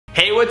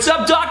What's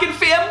up, Dokkan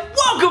fam?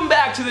 Welcome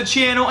back to the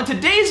channel. In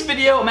today's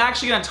video, I'm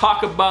actually going to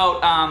talk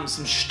about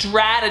some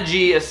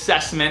strategy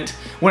assessment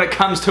when it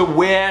comes to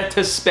where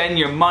to spend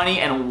your money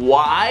and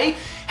why,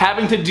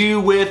 having to do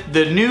with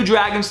the new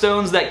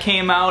Dragonstones that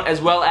came out,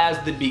 as well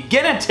as the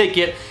beginner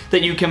ticket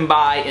that you can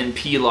buy in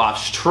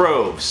Pilaf's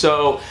Trove.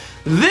 So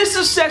this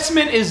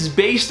assessment is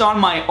based on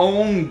my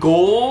own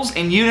goals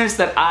and units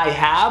that I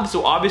have,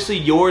 so obviously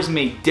yours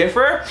may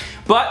differ,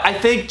 but I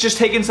think just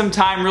taking some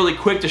time really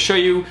quick to show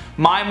you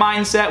my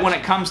mindset when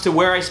it comes to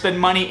where I spend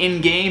money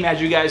in-game. As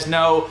you guys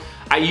know,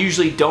 I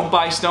usually don't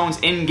buy stones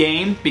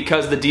in-game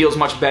because the deal's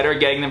much better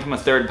getting them from a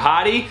third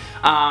party,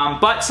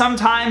 but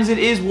sometimes it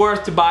is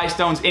worth to buy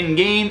stones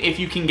in-game if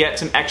you can get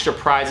some extra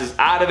prizes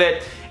out of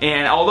it.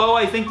 And although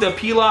I think the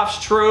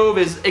Pilaf's Trove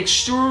is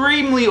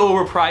extremely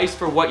overpriced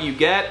for what you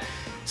get,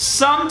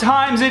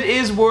 sometimes it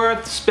is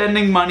worth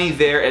spending money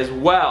there as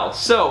well.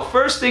 So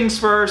first things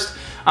first,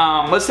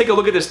 let's take a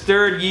look at this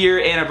 3rd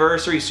year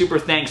anniversary Super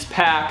Thanks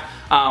pack.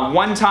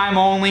 One time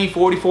only,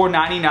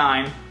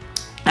 $44.99.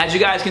 As you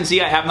guys can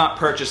see, I have not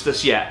purchased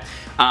this yet.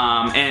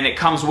 And it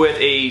comes with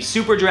a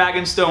Super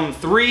Dragonstone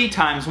 3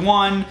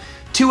 ×1,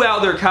 2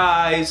 Elder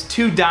Kais,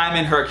 2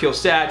 Diamond Hercule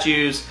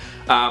statues,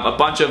 a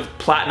bunch of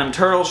Platinum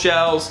Turtle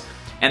Shells,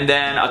 and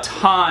then a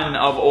ton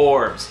of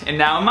orbs. And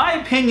now in my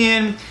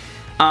opinion,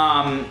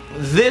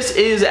 this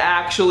is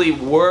actually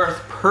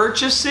worth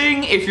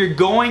purchasing if you're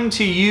going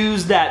to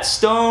use that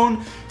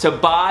stone to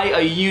buy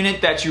a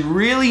unit that you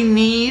really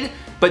need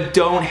but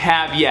don't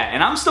have yet.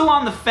 And I'm still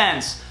on the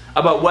fence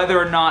about whether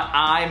or not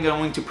I'm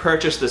going to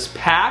purchase this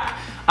pack,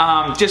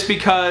 just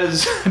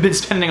because I've been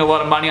spending a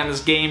lot of money on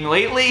this game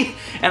lately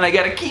and I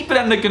gotta keep it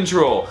under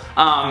control.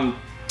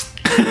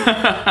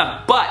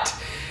 But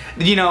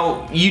you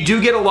know, you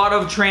do get a lot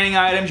of training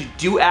items, you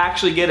do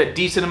actually get a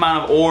decent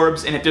amount of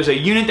orbs, and if there's a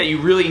unit that you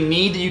really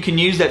need that you can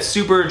use that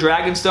Super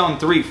Dragonstone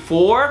 3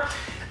 for,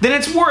 then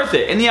it's worth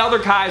it. And the Elder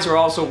Kais are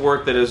also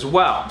worth it as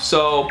well.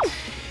 So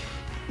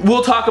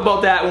we'll talk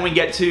about that when we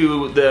get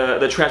to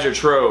the treasure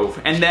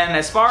trove. And then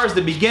as far as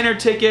the beginner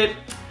ticket,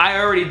 I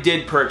already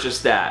did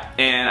purchase that,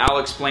 and I'll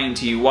explain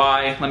to you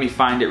why. Let me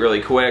find it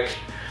really quick.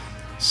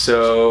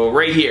 So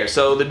right here,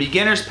 so the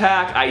beginners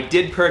pack, I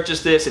did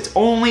purchase this. It's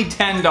only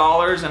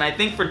 $10, and I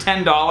think for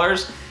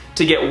 $10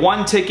 to get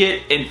 1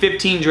 ticket and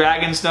 15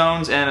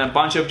 Dragonstones and a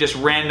bunch of just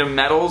random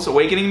medals,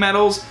 Awakening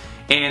medals,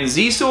 and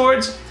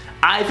Z-Swords,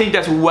 I think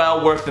that's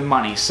well worth the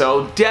money.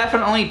 So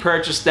definitely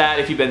purchase that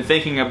if you've been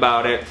thinking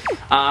about it.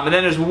 And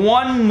then there's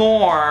one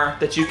more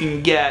that you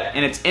can get,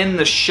 and it's in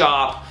the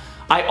shop.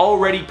 I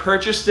already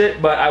purchased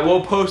it, but I will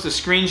post a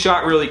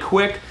screenshot really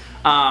quick.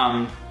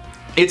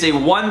 It's a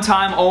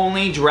one-time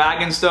only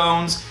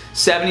Dragonstones,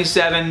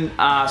 77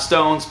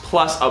 stones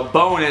plus a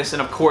bonus,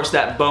 and of course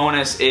that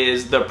bonus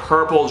is the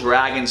purple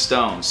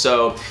Dragonstone.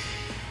 So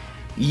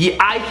yeah,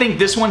 I think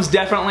this one's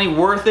definitely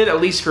worth it,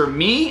 at least for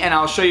me, and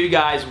I'll show you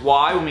guys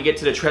why when we get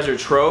to the treasure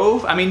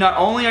trove. I mean, not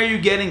only are you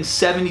getting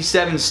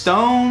 77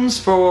 stones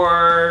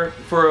for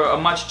a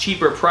much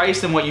cheaper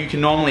price than what you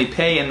can normally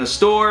pay in the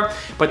store,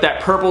 but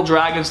that purple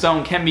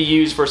Dragonstone can be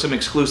used for some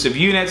exclusive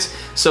units.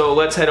 So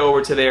let's head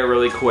over to there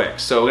really quick.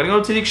 So we're gonna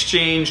go to the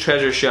exchange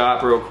treasure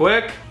shop real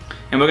quick,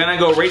 and we're gonna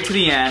go right to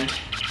the end,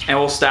 and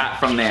we'll start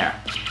from there.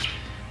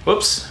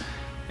 Whoops,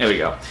 there we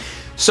go.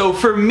 So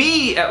for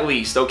me, at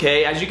least,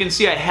 okay, as you can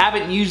see, I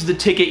haven't used the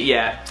ticket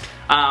yet.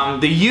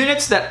 The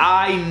units that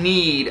I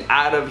need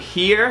out of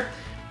here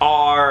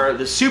are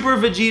the Super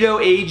Vegito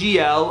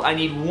AGL. I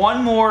need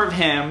one more of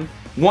him,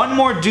 one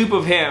more dupe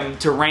of him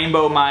to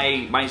rainbow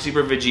my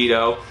Super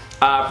Vegito.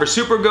 For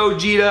Super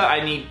Gogeta,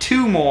 I need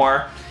 2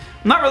 more.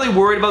 I'm not really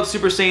worried about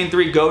Super Saiyan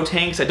 3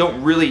 Gotenks. I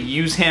don't really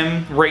use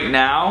him right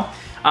now.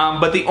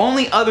 But the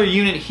only other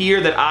unit here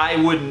that I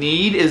would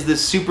need is the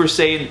Super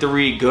Saiyan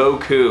 3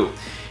 Goku.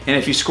 And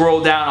if you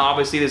scroll down,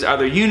 obviously there's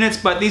other units,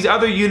 but these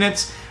other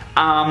units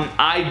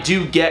I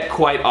do get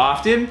quite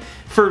often.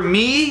 For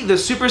me, the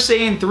Super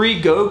Saiyan 3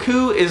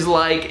 Goku is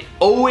like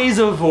always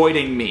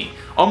avoiding me.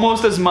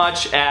 Almost as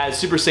much as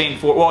Super Saiyan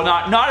 4, well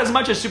not as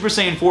much as Super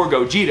Saiyan 4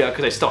 Gogeta,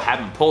 because I still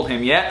haven't pulled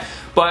him yet,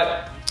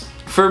 but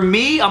for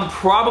me, I'm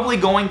probably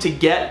going to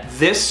get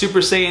this Super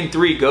Saiyan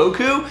 3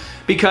 Goku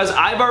because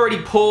I've already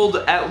pulled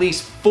at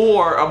least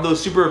 4 of those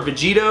Super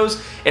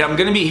Vegetos, and I'm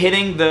going to be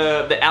hitting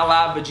the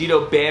LA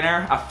Vegito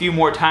banner a few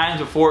more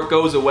times before it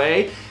goes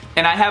away,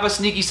 and I have a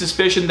sneaky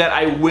suspicion that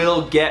I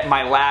will get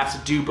my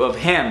last dupe of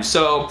him.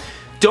 So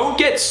don't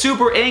get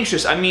super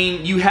anxious. I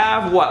mean, you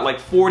have what, like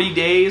 40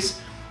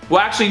 days? Well,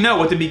 actually no,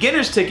 with the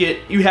beginner's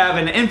ticket, you have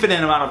an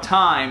infinite amount of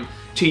time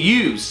to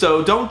use.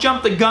 So don't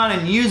jump the gun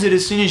and use it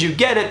as soon as you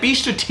get it. Be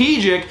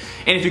strategic,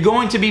 and if you're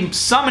going to be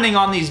summoning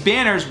on these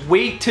banners,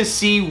 wait to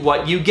see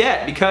what you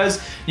get,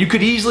 because you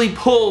could easily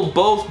pull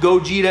both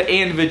Gogeta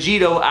and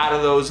Vegito out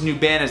of those new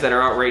banners that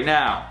are out right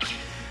now.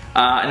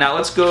 Now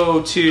let's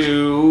go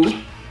to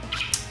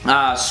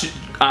God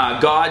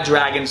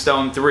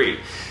Dragonstone 3.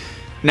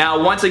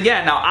 Now once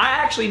again, I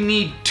actually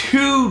need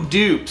 2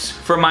 dupes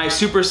for my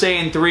Super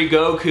Saiyan 3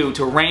 Goku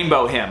to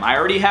rainbow him. I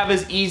already have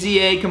his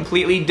EZA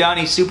completely done.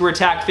 He's Super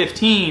Attack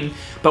 15,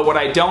 but what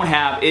I don't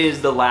have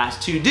is the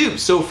last 2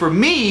 dupes. So for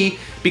me,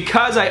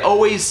 because I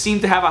always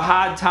seem to have a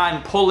hard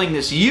time pulling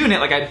this unit,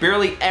 like I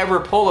barely ever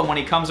pull him when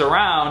he comes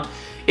around,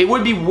 it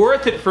would be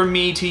worth it for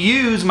me to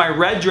use my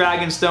red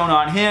Dragon Stone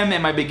on him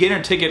and my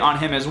beginner ticket on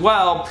him as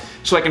well,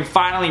 so I can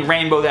finally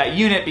rainbow that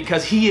unit,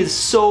 because he is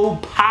so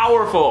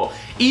powerful.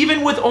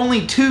 Even with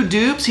only 2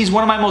 dupes, he's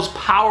one of my most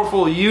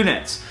powerful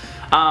units.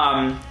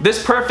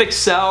 This Perfect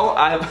Cell,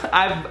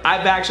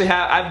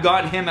 I've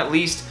gotten him at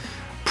least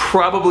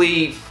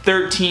probably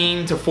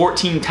 13 to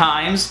 14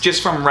 times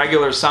just from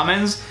regular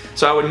summons,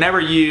 so I would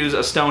never use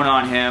a stone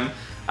on him.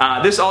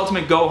 This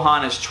Ultimate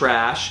Gohan is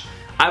trash.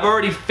 I've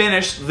already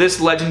finished this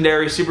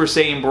legendary Super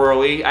Saiyan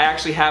Broly. I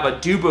actually have a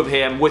dupe of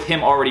him with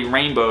him already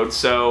rainbowed,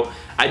 so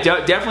I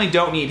definitely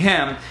don't need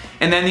him.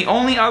 And then the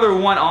only other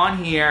one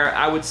on here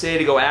I would say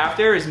to go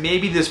after is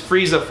maybe this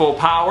Frieza Full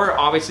Power,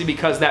 obviously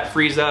because that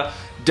Frieza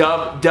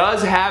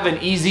does have an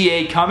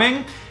EZA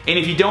coming. And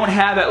if you don't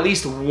have at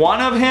least one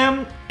of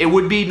him, it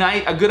would be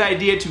a good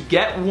idea to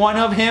get one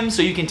of him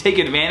so you can take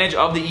advantage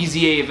of the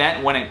EZA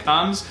event when it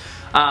comes.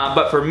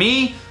 But for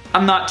me,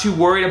 I'm not too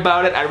worried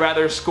about it. I'd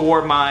rather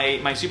score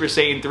my Super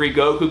Saiyan 3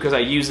 Goku because I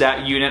use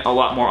that unit a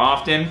lot more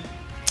often.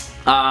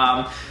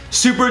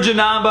 Super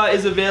Janamba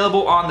is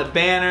available on the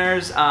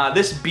banners.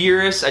 This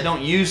Beerus I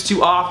don't use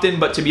too often,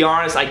 but to be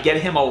honest, I get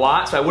him a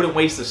lot, so I wouldn't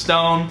waste the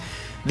stone.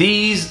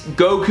 These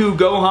Goku,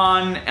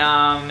 Gohan,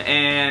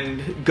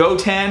 and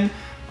Goten,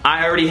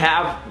 I already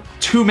have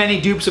too many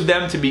dupes of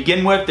them to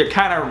begin with.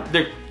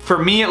 They're for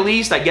me at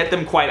least, I get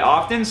them quite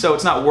often, so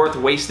it's not worth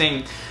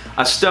wasting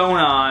a stone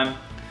on.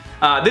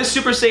 This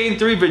Super Saiyan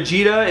 3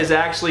 Vegeta is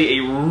actually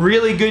a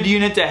really good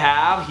unit to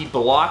have. He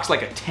blocks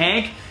like a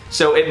tank,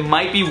 so it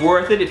might be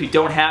worth it if you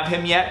don't have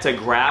him yet to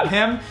grab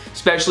him,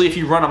 especially if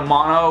you run a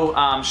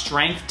mono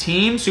strength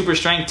team, super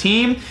strength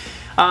team.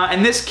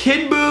 And this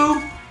Kid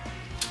Buu,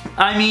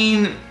 I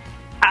mean,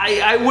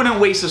 I wouldn't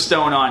waste a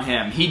stone on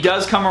him. He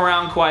does come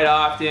around quite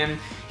often.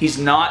 He's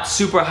not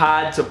super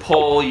hard to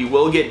pull. You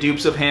will get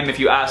dupes of him if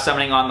you are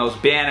summoning on those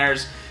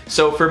banners.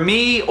 So for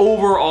me,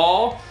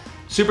 overall,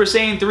 Super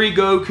Saiyan 3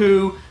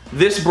 Goku,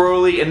 this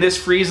Broly, and this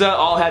Frieza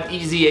all have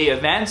EZA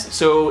events,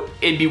 so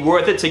it'd be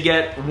worth it to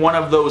get one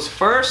of those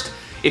first.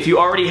 If you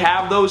already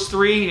have those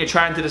 3 and you're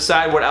trying to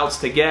decide what else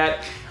to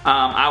get,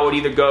 I would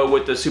either go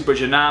with the Super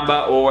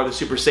Janamba or the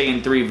Super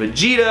Saiyan 3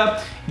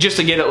 Vegeta, just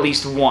to get at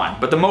least one.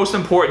 But the most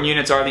important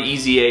units are the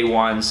EZA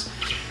ones.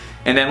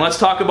 And then let's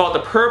talk about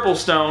the Purple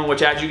Stone,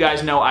 which as you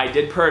guys know I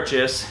did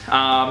purchase.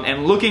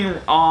 And looking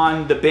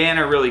on the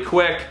banner really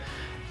quick,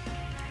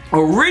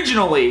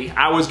 originally,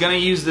 I was going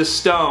to use this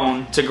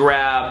stone to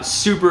grab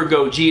Super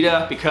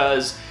Gogeta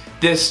because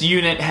this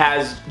unit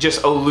has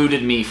just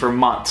eluded me for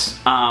months.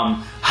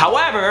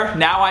 However,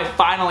 now I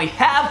finally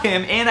have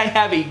him and I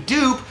have a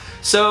dupe,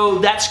 so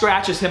that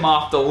scratches him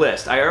off the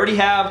list. I already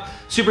have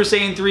Super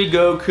Saiyan 3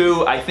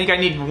 Goku. I think I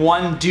need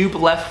one dupe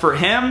left for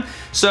him,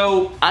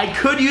 so I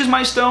could use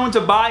my stone to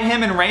buy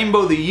him and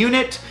rainbow the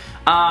unit.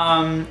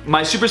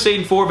 My Super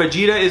Saiyan 4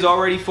 Vegeta is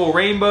already full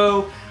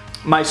rainbow.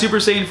 My Super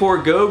Saiyan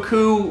 4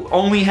 Goku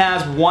only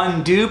has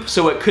one dupe,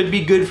 so it could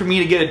be good for me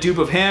to get a dupe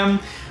of him.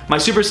 My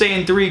Super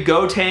Saiyan 3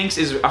 Gotenks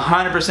is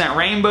 100%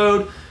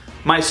 rainbowed.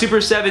 My Super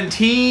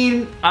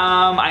 17,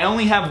 I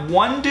only have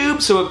one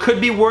dupe, so it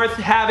could be worth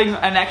having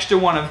an extra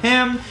one of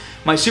him.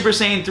 My Super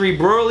Saiyan 3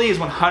 Broly is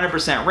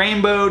 100%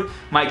 rainbowed.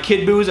 My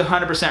Kid Buu is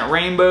 100%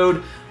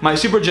 rainbowed. My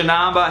Super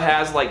Janamba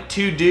has like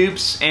 2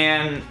 dupes,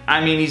 and I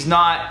mean, he's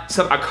not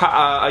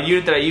a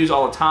unit that I use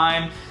all the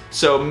time,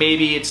 so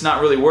maybe it's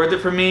not really worth it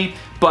for me.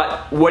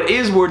 But what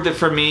is worth it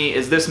for me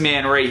is this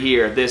man right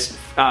here, this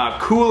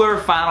Cooler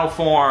Final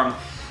Form.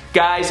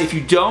 Guys, if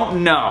you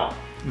don't know,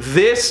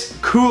 this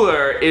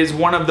Cooler is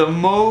one of the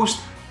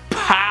most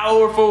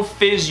powerful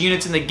Fizz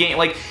units in the game.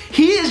 Like,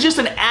 he is just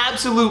an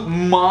absolute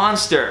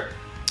monster.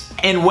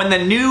 And when the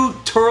new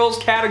Turtles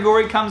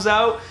category comes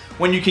out,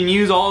 when you can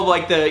use all of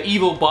like the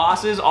evil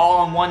bosses all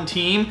on one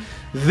team,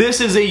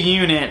 this is a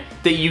unit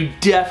that you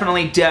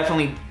definitely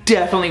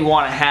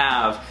want to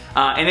have.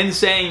 And in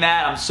saying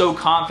that, I'm so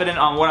confident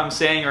on what I'm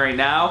saying right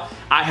now.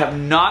 I have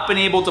not been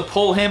able to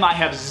pull him. I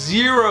have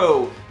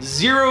zero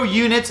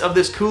units of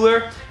this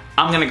Cooler.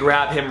 I'm gonna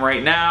grab him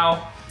right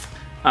now,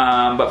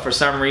 but for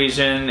some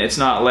reason it's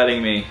not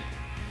letting me.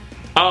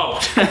 Oh,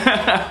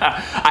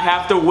 I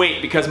have to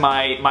wait because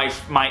my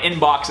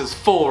inbox is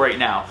full right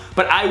now.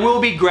 But I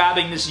will be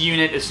grabbing this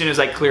unit as soon as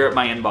I clear up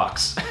my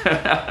inbox,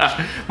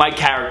 my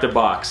character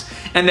box.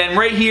 And then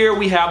right here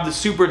we have the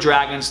Super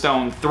Dragon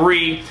Stone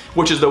 3,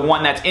 which is the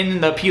one that's in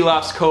the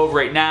Pilaf's Cove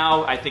right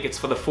now. I think it's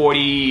for the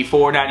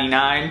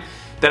 $44.99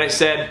 that I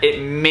said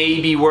it may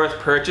be worth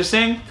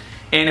purchasing.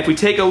 And if we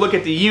take a look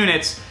at the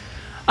units,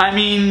 I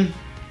mean,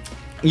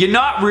 you're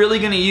not really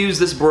going to use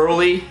this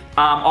Broly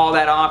all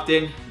that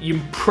often.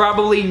 You're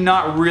probably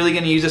not really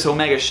going to use this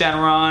Omega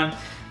Shenron.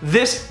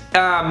 This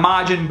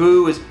Majin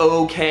Buu is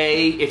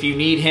okay if you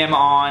need him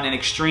on an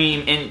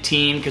extreme int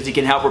team because he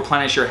can help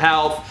replenish your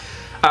health.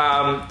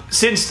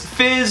 Since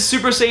Fizz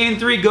Super Saiyan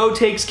 3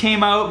 Gotenks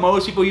came out,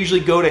 most people usually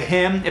go to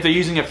him if they're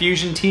using a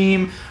fusion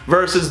team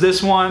versus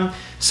this one.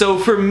 So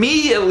for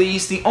me at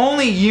least, the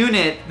only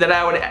unit that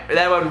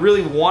I would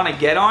really want to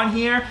get on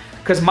here,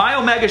 because my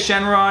Omega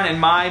Shenron and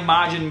my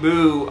Majin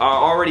Buu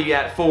are already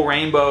at full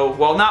rainbow.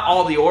 Well, not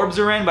all the orbs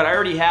are in, but I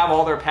already have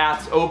all their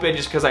paths open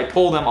just because I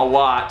pull them a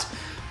lot.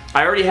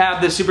 I already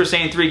have the Super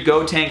Saiyan 3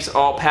 Gotenks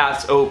all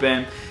paths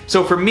open.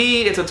 So for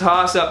me, it's a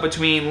toss-up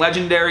between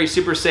Legendary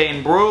Super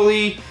Saiyan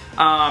Broly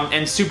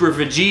and Super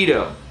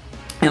Vegito.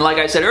 And like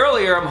I said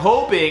earlier, I'm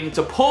hoping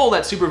to pull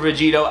that Super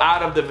Vegito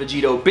out of the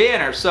Vegito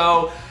banner.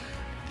 So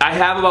I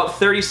have about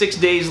 36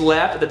 days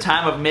left at the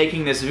time of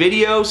making this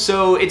video,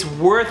 so it's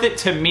worth it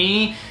to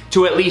me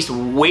to at least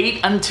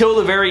wait until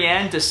the very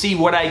end to see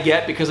what I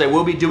get, because I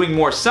will be doing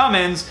more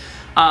summons.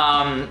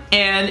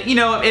 And you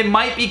know, it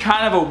might be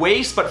kind of a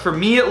waste, but for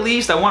me at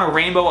least, I want to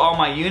rainbow all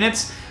my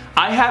units.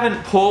 I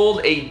haven't pulled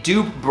a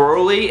dupe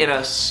Broly in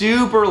a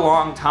super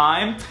long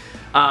time.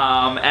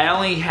 I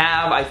only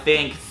have, I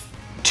think,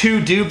 2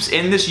 dupes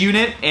in this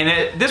unit,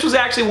 and this was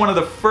actually one of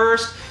the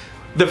first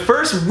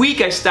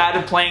week I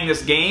started playing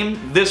this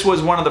game, this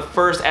was one of the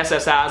first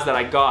SSRs that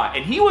I got,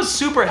 and he was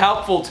super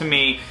helpful to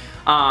me.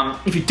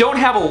 If you don't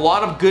have a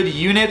lot of good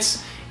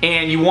units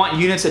and you want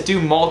units that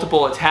do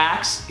multiple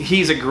attacks,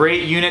 he's a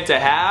great unit to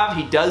have.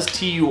 He does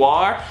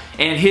TUR,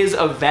 and his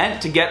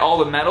event to get all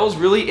the medals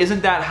really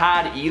isn't that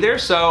hard either,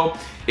 so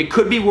it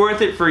could be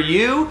worth it for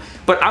you,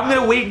 but I'm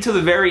gonna wait until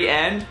the very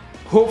end.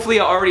 Hopefully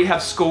I already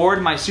have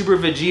scored my Super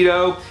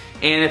Vegito,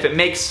 and if it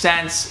makes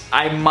sense,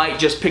 I might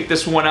just pick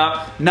this one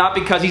up, not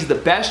because he's the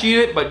best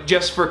unit, but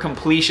just for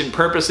completion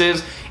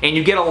purposes, and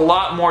you get a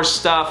lot more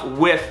stuff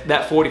with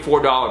that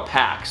 $44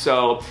 pack.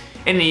 So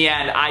in the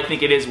end, I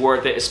think it is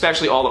worth it,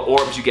 especially all the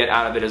orbs you get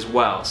out of it as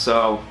well.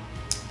 So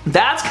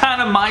that's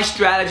kind of my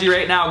strategy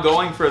right now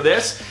going for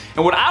this.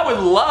 And what I would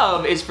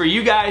love is for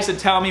you guys to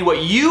tell me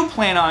what you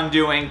plan on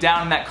doing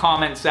down in that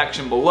comment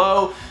section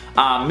below.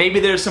 Maybe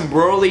there's some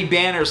Broly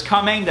banners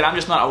coming that I'm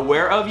just not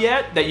aware of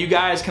yet that you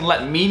guys can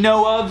let me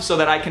know of, so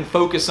that I can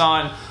focus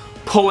on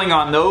pulling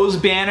on those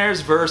banners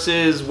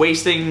versus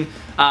wasting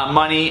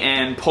money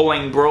and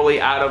pulling Broly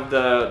out of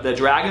the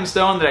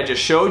Dragonstone that I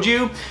just showed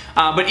you.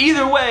 But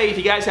either way, if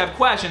you guys have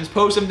questions,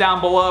 post them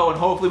down below, and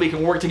hopefully we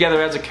can work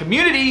together as a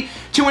community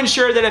to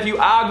ensure that if you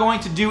are going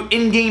to do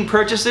in-game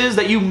purchases,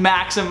 that you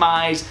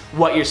maximize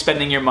what you're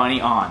spending your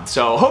money on.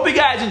 So hope you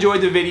guys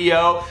enjoyed the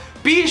video.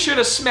 Be sure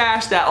to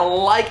smash that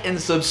like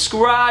and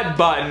subscribe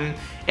button.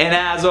 And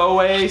as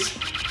always,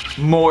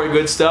 more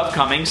good stuff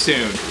coming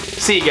soon.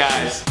 See you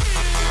guys.